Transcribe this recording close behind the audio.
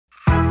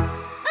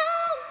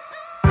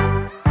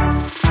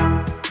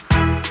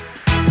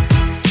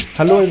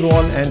Hello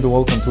everyone and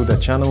welcome to the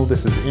channel.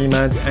 This is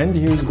Imad and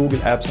here's Google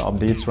Apps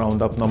Updates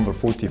Roundup number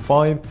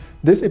 45.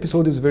 This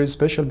episode is very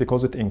special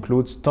because it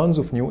includes tons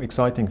of new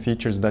exciting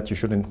features that you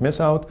shouldn't miss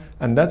out,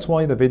 and that's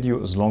why the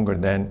video is longer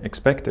than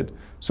expected.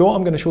 So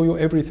I'm going to show you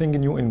everything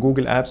new in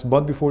Google Apps,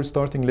 but before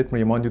starting let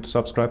me remind you to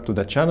subscribe to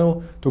the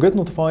channel to get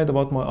notified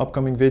about my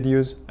upcoming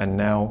videos, and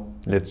now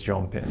let's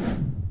jump in.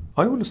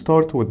 I will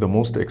start with the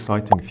most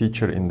exciting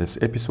feature in this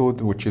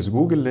episode, which is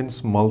Google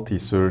Lens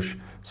multi-search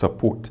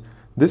support.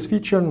 This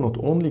feature not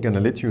only gonna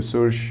let you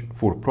search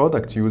for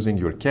products using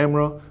your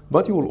camera,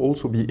 but you will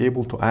also be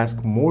able to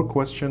ask more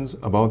questions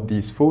about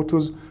these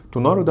photos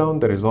to narrow down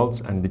the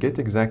results and get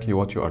exactly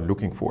what you are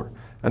looking for.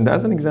 And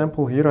as an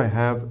example, here I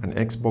have an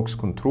Xbox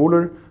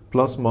controller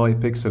plus my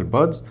Pixel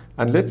Buds,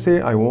 and let's say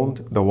I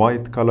want the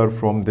white color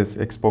from this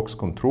Xbox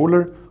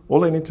controller.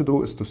 All I need to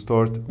do is to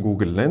start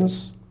Google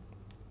Lens,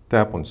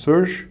 tap on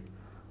search,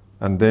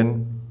 and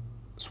then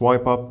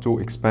swipe up to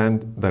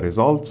expand the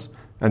results.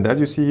 And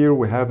as you see here,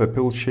 we have a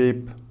pill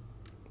shape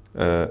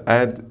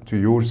add to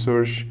your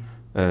search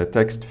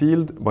text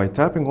field. By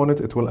tapping on it,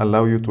 it will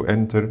allow you to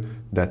enter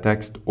the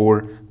text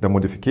or the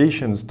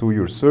modifications to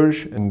your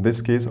search. In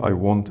this case, I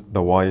want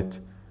the white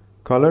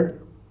color.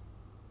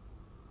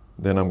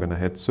 Then I'm gonna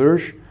hit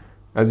search.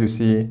 As you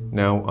see,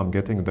 now I'm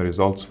getting the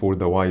results for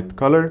the white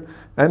color.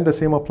 And the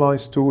same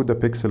applies to the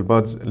Pixel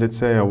Buds. Let's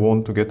say I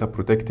want to get a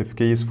protective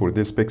case for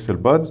this Pixel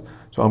Buds.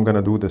 So I'm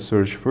gonna do the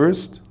search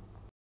first.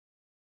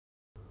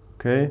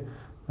 Okay,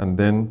 and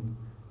then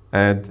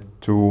add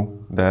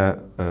to the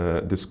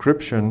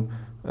description,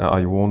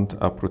 I want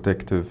a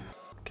protective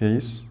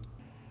case,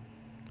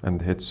 and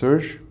hit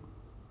search.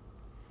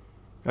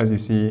 As you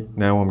see,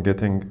 now I'm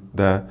getting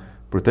the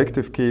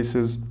protective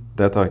cases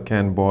that I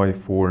can buy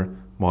for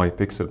my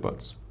Pixel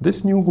Buds.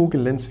 This new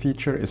Google Lens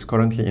feature is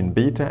currently in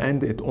beta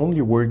and it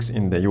only works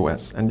in the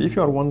US. And if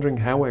you are wondering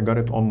how I got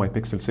it on my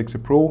Pixel 6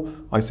 Pro,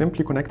 I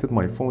simply connected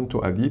my phone to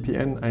a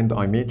VPN and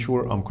I made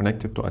sure I'm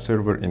connected to a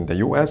server in the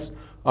US.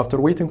 After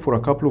waiting for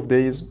a couple of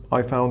days,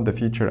 I found the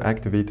feature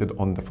activated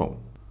on the phone.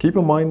 Keep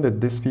in mind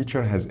that this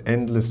feature has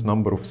endless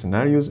number of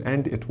scenarios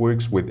and it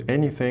works with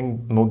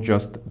anything, not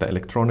just the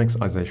electronics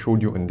as I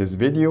showed you in this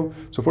video.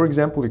 So for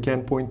example, you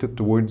can point it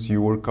towards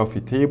your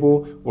coffee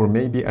table or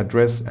maybe a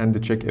dress and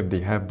check if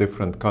they have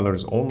different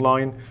colors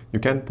online.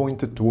 You can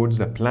point it towards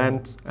a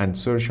plant and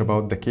search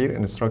about the care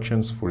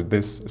instructions for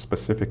this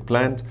specific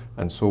plant,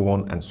 and so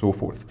on and so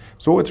forth.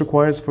 So it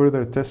requires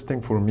further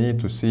testing for me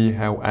to see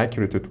how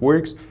accurate it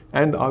works,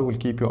 and I will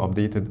keep you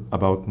updated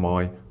about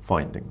my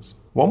findings.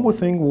 One more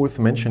thing worth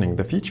mentioning,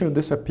 the feature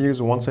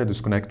disappears once I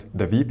disconnect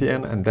the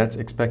VPN, and that's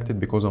expected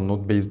because I'm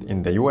not based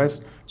in the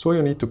US, so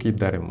you need to keep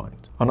that in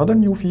mind. Another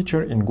new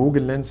feature in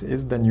Google Lens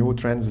is the new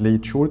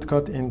Translate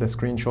shortcut in the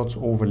screenshots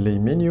overlay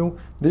menu.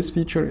 This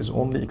feature is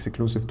only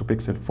exclusive to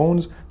Pixel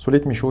phones, so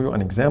let me show you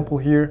an example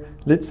here.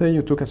 Let's say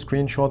you took a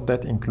screenshot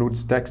that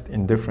includes text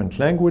in different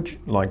language,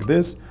 like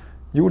this.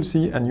 You will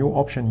see a new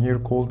option here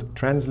called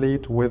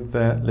Translate with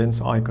the lens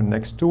icon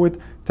next to it.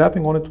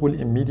 Tapping on it will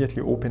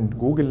immediately open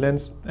Google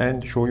Lens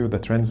and show you the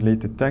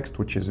translated text,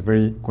 which is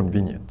very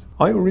convenient.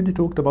 I already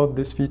talked about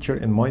this feature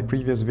in my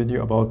previous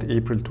video about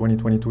April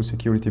 2022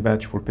 security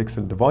badge for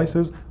Pixel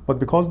devices, but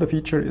because the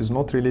feature is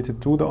not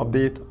related to the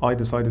update, I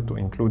decided to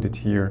include it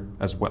here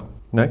as well.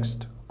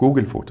 Next,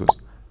 Google Photos.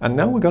 And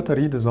now we got a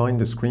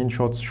redesigned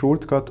screenshots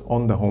shortcut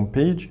on the home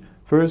page.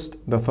 First,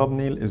 the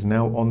thumbnail is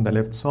now on the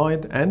left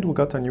side, and we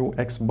got a new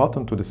X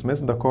button to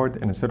dismiss the card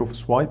instead of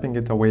swiping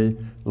it away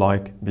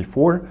like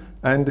before.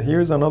 And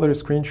here's another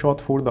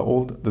screenshot for the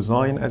old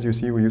design. As you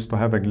see, we used to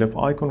have a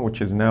glyph icon,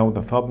 which is now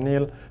the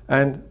thumbnail,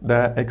 and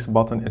the X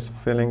button is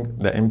filling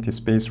the empty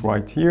space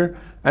right here.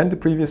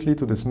 And previously,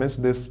 to dismiss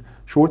this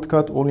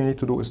shortcut, all you need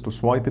to do is to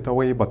swipe it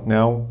away, but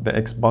now the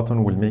X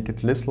button will make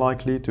it less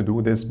likely to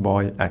do this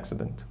by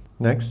accident.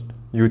 Next,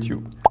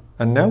 YouTube.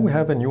 And now we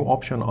have a new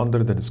option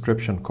under the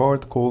description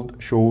card called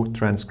Show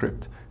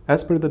Transcript.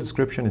 As per the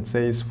description, it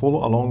says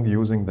follow along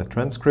using the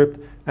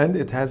transcript, and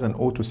it has an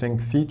auto-sync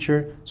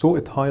feature, so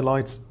it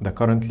highlights the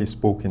currently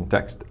spoken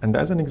text. And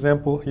as an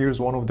example,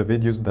 here's one of the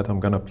videos that I'm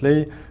gonna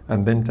play,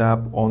 and then tap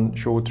on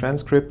Show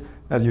Transcript.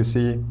 As you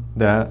see,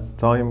 the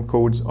time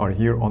codes are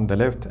here on the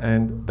left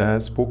and the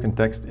spoken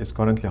text is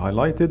currently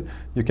highlighted.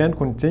 You can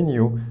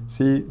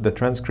see the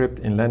transcript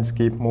in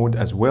landscape mode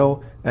as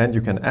well, and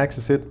you can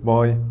access it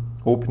by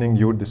opening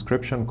your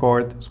description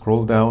card,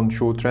 scroll down,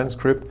 show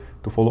transcript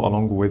to follow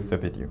along with the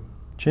video.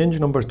 Change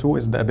number 2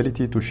 is the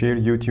ability to share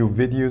YouTube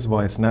videos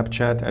via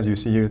Snapchat. As you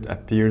see here, it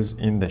appears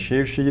in the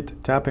share sheet.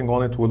 Tapping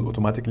on it will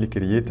automatically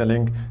create a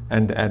link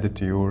and add it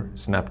to your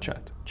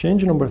Snapchat.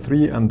 Change number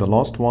 3 and the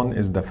last one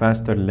is the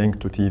faster link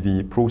to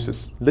TV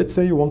process. Let's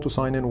say you want to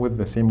sign in with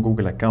the same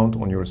Google account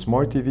on your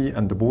smart TV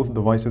and both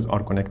devices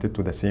are connected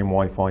to the same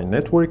Wi-Fi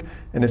network.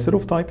 And instead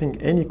of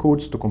typing any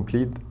codes to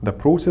complete the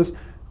process,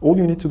 all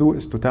you need to do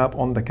is to tap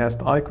on the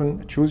cast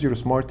icon, choose your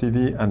smart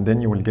TV, and then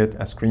you will get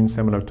a screen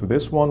similar to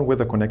this one with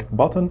a connect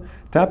button.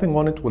 Tapping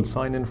on it will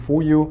sign in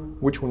for you,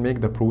 which will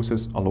make the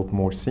process a lot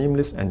more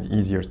seamless and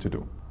easier to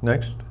do.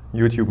 Next,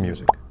 YouTube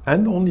Music.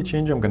 And the only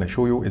change I'm going to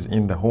show you is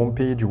in the home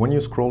page. When you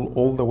scroll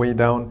all the way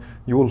down,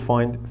 you will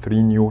find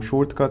 3 new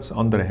shortcuts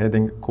under a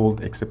heading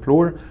called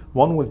Explore.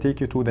 One will take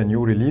you to the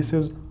new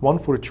releases, one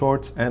for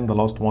charts, and the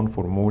last one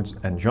for modes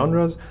and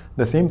genres.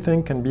 The same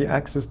thing can be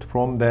accessed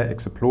from the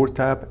Explore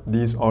tab.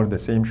 These are the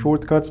same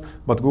shortcuts,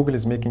 but Google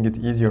is making it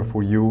easier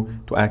for you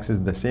to access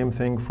the same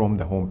thing from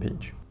the home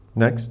page.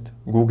 Next,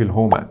 Google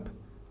Home app.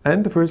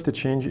 And the first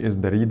change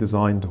is the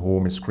redesigned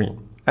home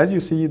screen. As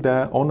you see,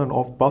 the on and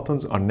off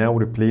buttons are now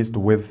replaced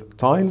with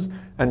tiles,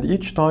 and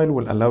each tile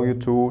will allow you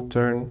to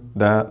turn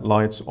the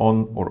lights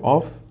on or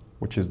off,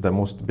 which is the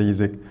most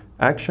basic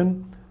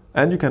action.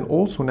 And you can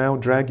also now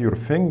drag your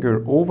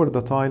finger over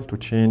the tile to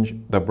change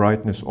the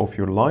brightness of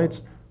your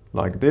lights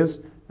like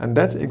this. And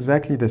that's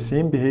exactly the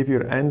same behavior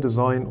and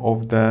design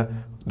of the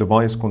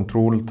device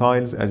control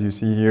tiles. As you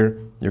see here,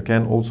 you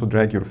can also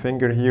drag your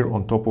finger here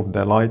on top of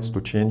the lights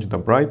to change the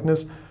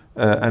brightness.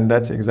 And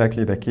that's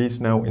exactly the case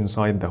now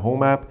inside the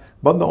home app,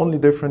 but the only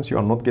difference, you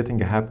are not getting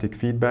a haptic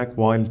feedback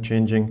while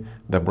changing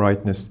the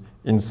brightness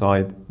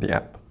inside the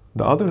app.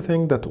 The other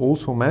thing that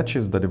also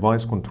matches the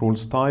device control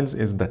styles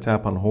is the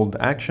tap and hold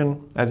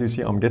action. As you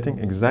see, I'm getting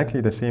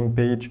exactly the same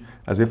page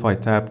as if I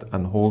tapped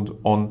and hold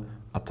on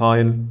a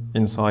tile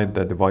inside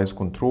the device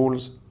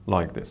controls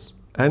like this.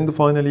 And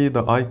finally,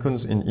 the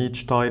icons in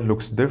each tile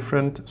looks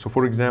different. So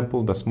for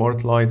example, the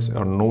smart lights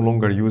are no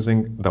longer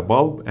using the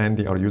bulb and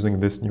they are using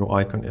this new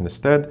icon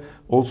instead.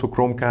 Also,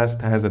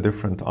 Chromecast has a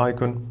different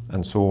icon,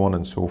 and so on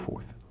and so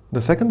forth. The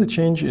second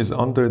change is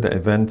under the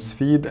events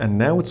feed, and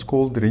now it's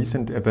called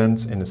recent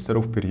events instead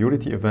of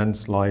priority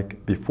events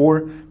like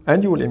before.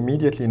 And you will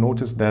immediately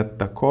notice that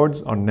the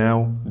cards are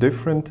now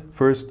different.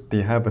 First,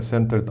 they have a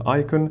centered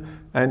icon,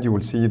 and you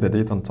will see the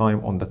date and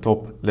time on the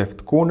top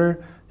left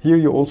corner. Here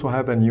you also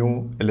have a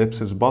new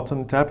ellipsis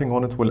button. Tapping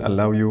on it will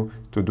allow you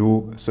to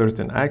do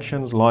certain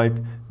actions like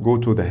go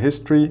to the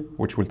history,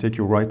 which will take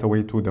you right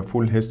away to the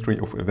full history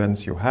of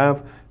events you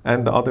have.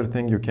 And the other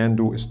thing you can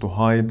do is to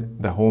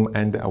hide the home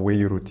and the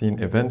away routine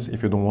events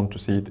if you don't want to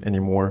see it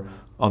anymore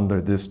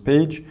under this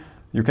page.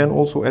 You can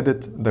also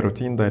edit the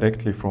routine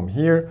directly from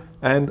here.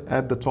 And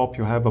at the top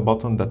you have a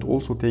button that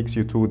also takes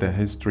you to the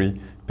history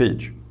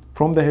page.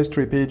 From the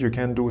history page, you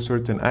can do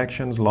certain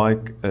actions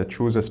like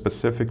choose a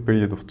specific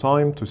period of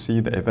time to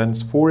see the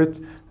events for it.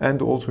 And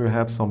also you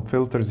have some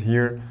filters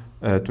here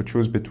to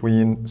choose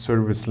between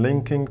service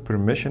linking,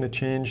 permission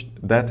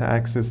changed, data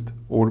accessed,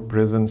 or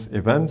presence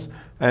events.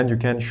 And you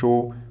can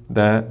show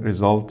the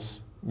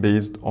results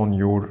based on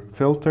your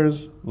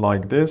filters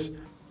like this.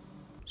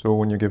 So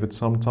when you give it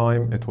some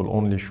time, it will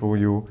only show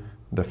you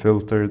the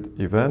filtered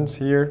events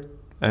here.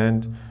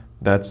 And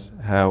that's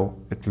how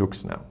it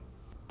looks now.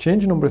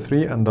 Change number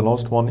 3 and the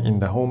last one in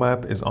the home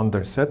app is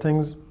under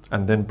settings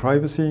and then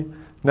privacy.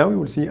 Now you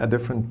will see a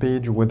different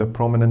page with a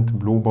prominent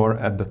blue bar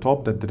at the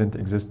top that didn't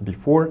exist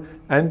before,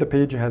 and the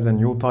page has a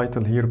new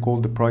title here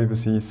called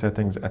Privacy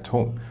Settings at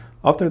Home.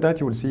 After that,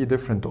 you will see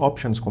different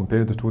options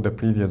compared to the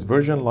previous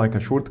version, like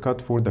a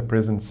shortcut for the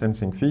presence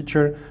sensing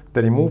feature.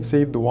 The remove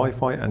saved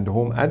Wi-Fi and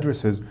home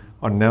addresses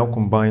are now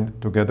combined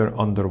together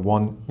under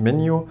one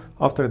menu.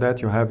 After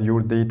that, you have your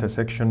data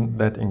section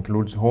that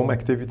includes home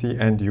activity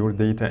and your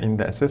data in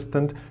the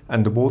assistant,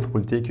 and both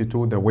will take you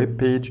to the web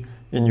page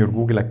in your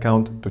Google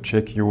account to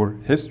check your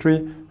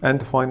history.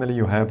 And finally,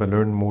 you have a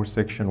learn more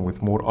section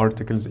with more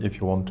articles if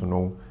you want to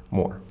know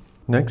more.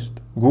 Next,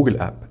 Google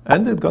app,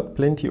 and it got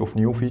plenty of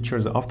new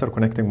features after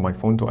connecting my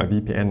phone to a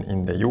VPN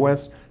in the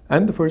US,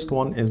 and the first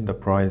one is the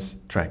price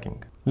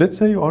tracking. Let's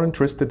say you are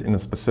interested in a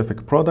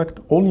specific product.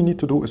 All you need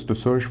to do is to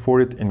search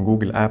for it in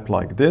Google app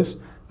like this,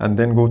 and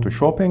then go to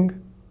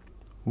shopping.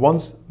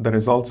 Once the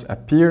results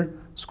appear,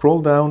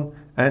 scroll down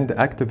and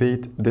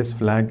activate this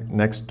flag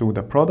next to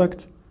the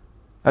product.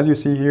 As you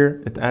see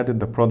here, it added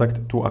the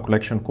product to a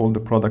collection called the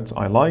Products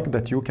I Like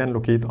that you can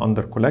locate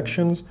under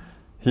collections.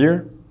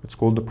 Here, it's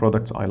called the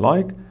Products I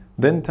Like.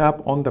 Then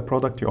tap on the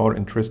product you are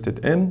interested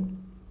in.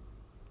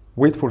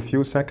 Wait for a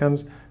few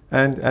seconds,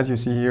 and as you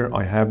see here,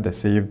 I have the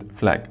saved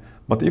flag.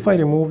 But if I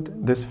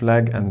removed this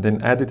flag and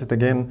then added it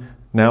again,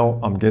 now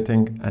I'm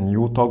getting a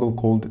new toggle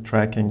called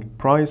Tracking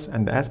Price,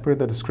 and as per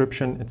the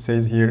description, it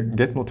says here,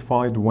 get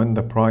notified when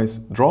the price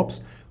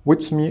drops,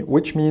 which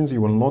means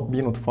you will not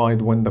be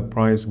notified when the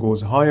price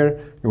goes higher.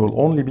 You will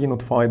only be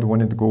notified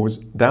when it goes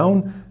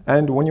down.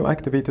 And when you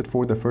activate it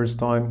for the first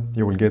time,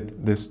 you will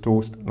get this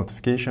toast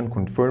notification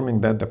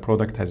confirming that the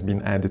product has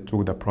been added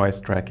to the price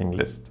tracking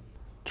list.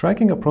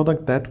 Tracking a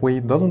product that way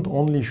doesn't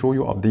only show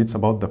you updates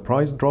about the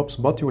price drops,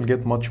 but you will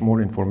get much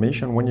more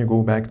information when you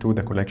go back to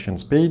the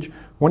collections page.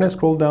 When I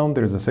scroll down,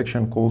 there is a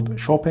section called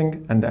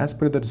shopping, and as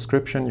per the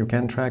description, you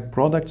can track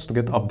products to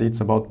get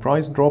updates about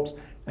price drops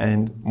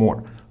and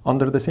more.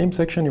 Under the same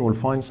section, you will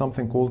find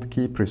something called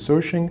keep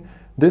researching.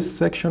 This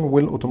section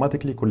will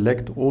automatically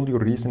collect all your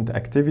recent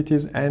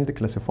activities and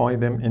classify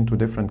them into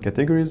different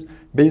categories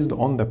based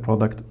on the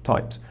product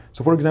types.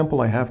 So for example,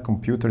 I have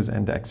computers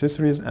and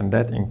accessories, and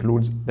that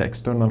includes the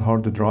external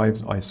hard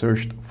drives I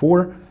searched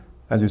for.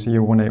 As you see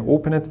here, when I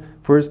open it,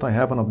 first I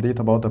have an update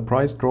about the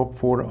price drop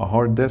for a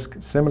hard disk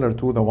similar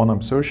to the one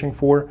I'm searching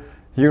for.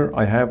 Here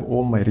I have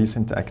all my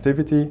recent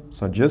activity,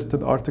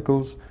 suggested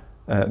articles,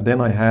 then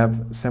I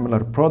have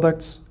similar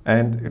products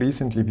and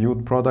recently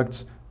viewed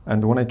products,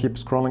 and when I keep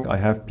scrolling I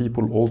have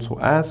people also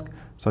ask,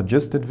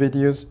 suggested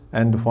videos,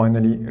 and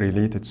finally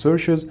related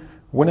searches.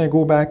 When I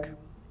go back,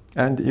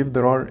 and if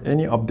there are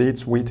any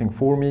updates waiting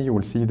for me, you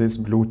will see this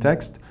blue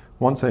text.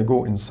 Once I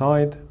go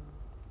inside,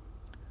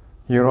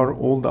 here are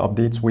all the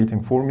updates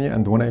waiting for me,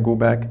 and when I go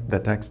back, the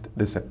text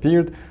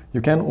disappeared.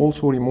 You can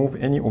also remove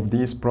any of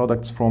these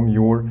products from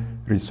your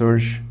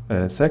research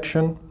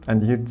section,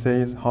 and here it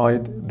says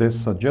hide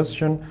this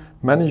suggestion,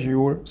 manage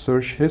your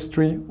search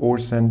history, or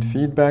send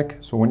feedback.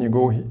 So when you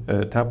go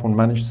tap on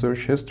manage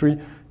search history,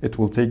 it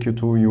will take you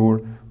to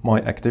your My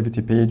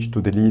Activity page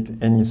to delete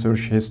any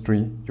search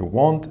history you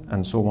want,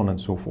 and so on and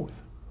so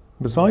forth.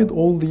 Beside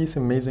all these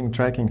amazing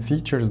tracking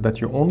features that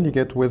you only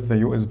get with the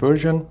US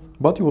version,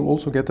 but you will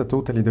also get a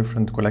totally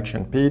different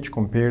collection page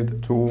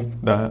compared to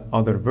the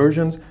other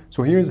versions.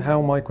 So here's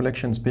how my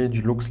collections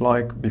page looks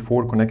like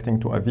before connecting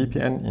to a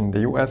VPN in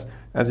the US.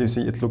 As you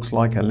see, it looks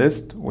like a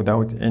list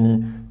without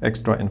any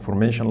extra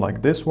information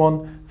like this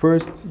one.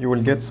 First, you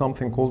will get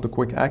something called the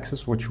quick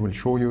access, which will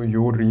show you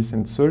your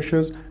recent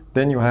searches.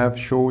 Then you have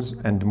shows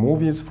and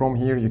movies. From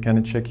here, you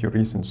can check your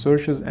recent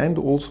searches and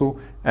also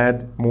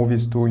add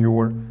movies to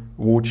your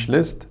watch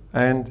list.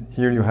 And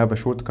here you have a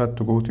shortcut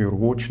to go to your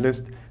watch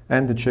list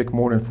and check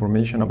more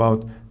information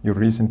about your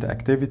recent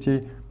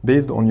activity,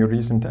 based on your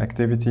recent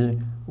activity,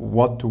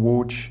 what to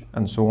watch,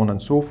 and so on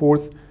and so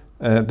forth.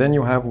 Then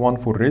you have one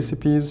for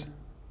recipes,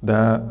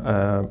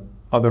 the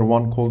other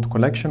one called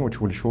collection,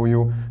 which will show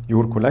you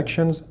your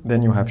collections.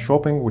 Then you have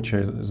shopping, which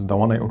is the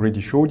one I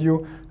already showed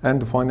you.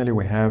 And finally,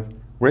 we have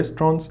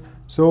restaurants.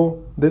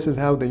 So this is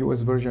how the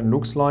US version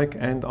looks like,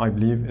 and I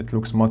believe it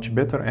looks much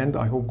better, and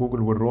I hope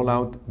Google will roll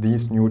out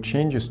these new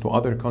changes to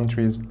other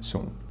countries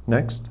soon.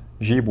 Next,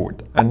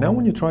 Gboard. And now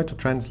when you try to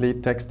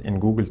translate text in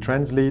Google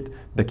Translate,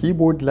 the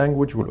keyboard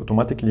language will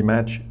automatically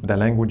match the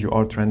language you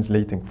are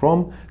translating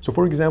from. So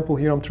for example,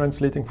 here I'm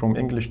translating from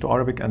English to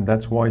Arabic, and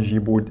that's why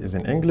Gboard is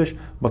in English.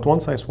 But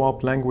once I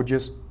swap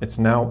languages, it's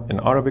now in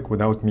Arabic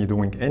without me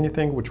doing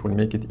anything, which will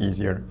make it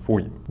easier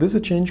for you. This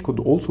change could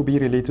also be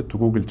related to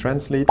Google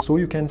Translate, so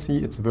you can see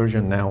its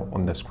version now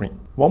on the screen.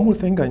 One more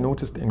thing I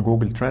noticed in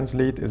Google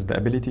Translate is the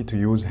ability to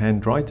use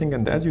handwriting.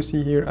 And as you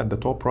see here at the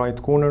top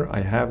right corner, I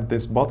have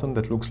this button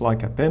that looks like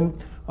a pen.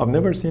 I've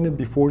never seen it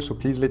before, so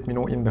please let me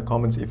know in the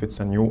comments if it's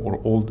a new or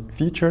old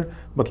feature,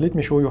 but let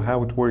me show you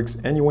how it works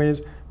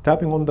anyways.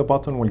 Tapping on the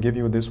button will give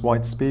you this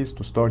white space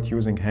to start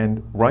using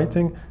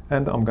handwriting,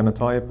 and I'm gonna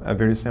type a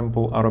very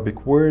simple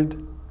Arabic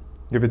word,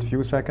 give it a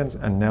few seconds,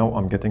 and now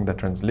I'm getting the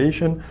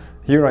translation.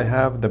 Here I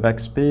have the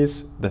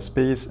backspace, the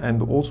space,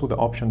 and also the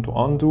option to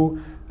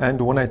undo, and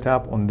when I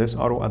tap on this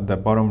arrow at the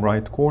bottom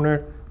right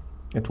corner,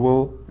 it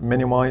will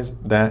minimize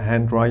the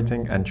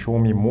handwriting and show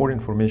me more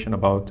information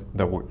about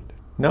the word.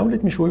 Now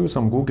let me show you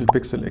some Google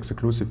Pixel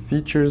exclusive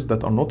features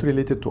that are not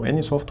related to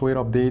any software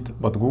update,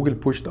 but Google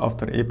pushed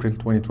after April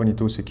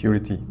 2022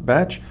 security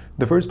patch.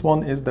 The first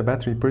one is the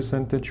battery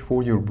percentage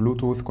for your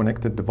Bluetooth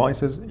connected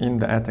devices in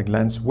the at a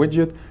glance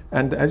widget.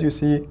 And as you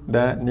see,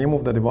 the name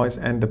of the device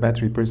and the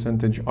battery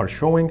percentage are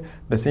showing.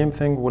 The same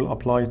thing will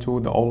apply to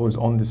the always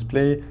on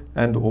display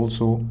and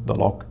also the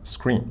lock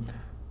screen.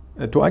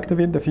 To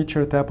activate the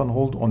feature, tap and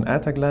hold on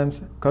at a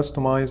glance,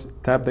 customize,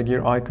 tap the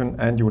gear icon,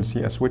 and you will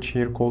see a switch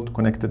here called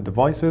connected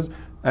devices.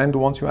 And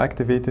once you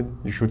activate it,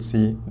 you should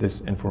see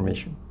this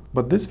information.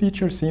 But this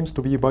feature seems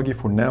to be buggy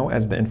for now,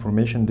 as the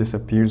information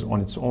disappears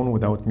on its own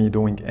without me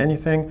doing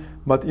anything.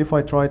 But if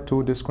I try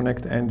to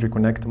disconnect and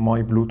reconnect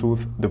my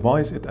Bluetooth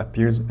device, it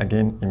appears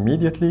again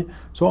immediately.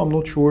 So I'm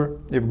not sure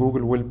if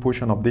Google will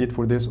push an update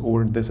for this,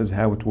 or this is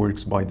how it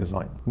works by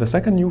design. The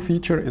second new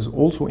feature is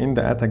also in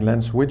the at a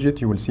glance widget.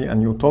 You will see a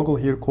new toggle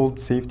here called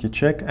safety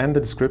check, and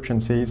the description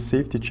says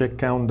safety check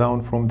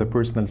countdown from the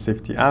personal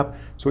safety app.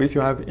 So if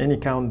you have any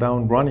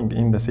countdown running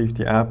in the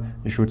safety app,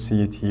 you should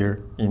see it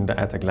here in the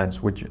at a glance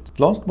widget.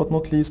 Last but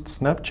not least,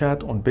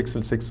 Snapchat on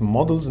Pixel 6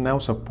 models now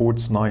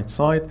supports night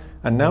sight,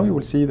 and now you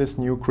will see this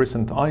new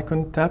crescent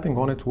icon. Tapping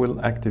on it will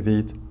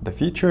activate the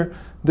feature.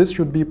 This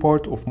should be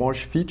part of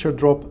March feature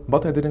drop,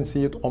 but I didn't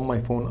see it on my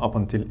phone up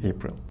until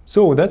April.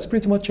 So that's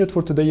pretty much it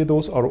for today.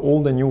 Those are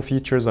all the new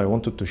features I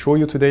wanted to show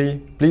you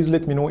today. Please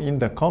let me know in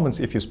the comments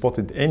if you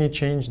spotted any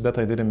change that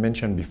I didn't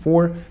mention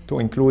before to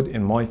include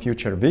in my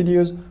future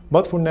videos.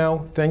 But for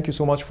now, thank you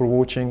so much for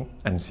watching,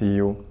 and see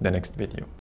you the next video.